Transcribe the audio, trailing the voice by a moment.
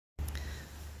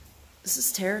This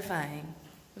is terrifying.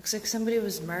 Looks like somebody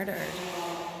was murdered.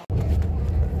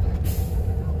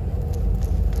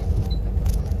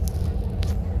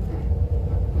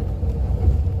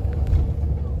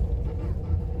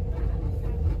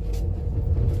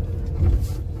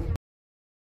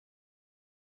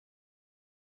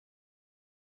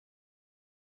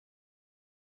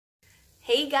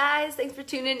 Hey guys, thanks for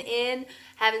tuning in.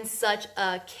 Having such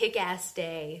a kick-ass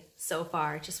day so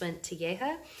far. Just went to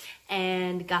Yeha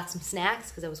and got some snacks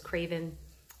because I was craving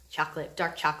chocolate,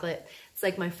 dark chocolate. It's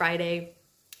like my Friday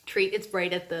treat. It's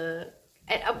right at the,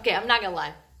 okay, I'm not gonna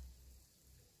lie.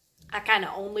 I kind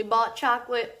of only bought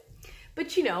chocolate,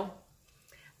 but you know,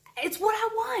 it's what I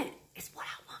want. It's what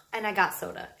I want. And I got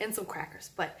soda and some crackers,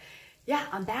 but yeah,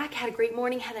 I'm back, had a great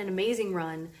morning, had an amazing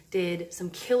run, did some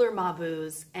killer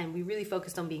Mabus, and we really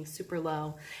focused on being super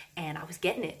low, and I was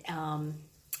getting it.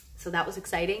 So that was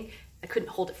exciting. I couldn't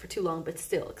hold it for too long, but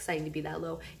still exciting to be that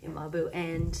low in Mabu.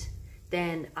 And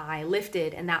then I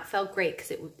lifted, and that felt great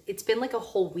because it's been like a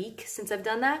whole week since I've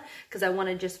done that because I want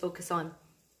to just focus on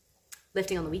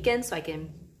lifting on the weekends so I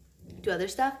can do other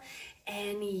stuff.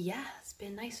 And yeah, it's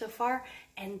been nice so far.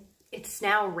 And it's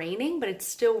now raining, but it's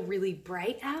still really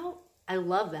bright out. I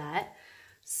love that.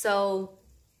 So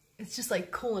it's just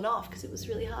like cooling off because it was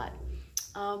really hot.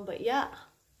 But yeah,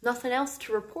 nothing else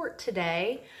to report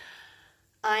today.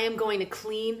 I am going to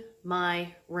clean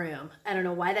my room. I don't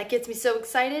know why that gets me so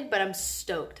excited, but I'm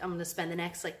stoked. I'm going to spend the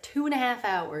next like 2.5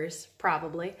 hours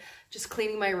probably just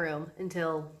cleaning my room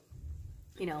until,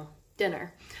 you know,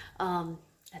 dinner. And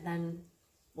then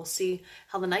we'll see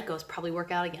how the night goes. Probably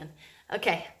work out again.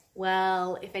 Okay.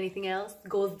 Well, if anything else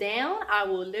goes down, I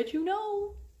will let you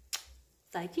know.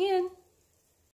 再见.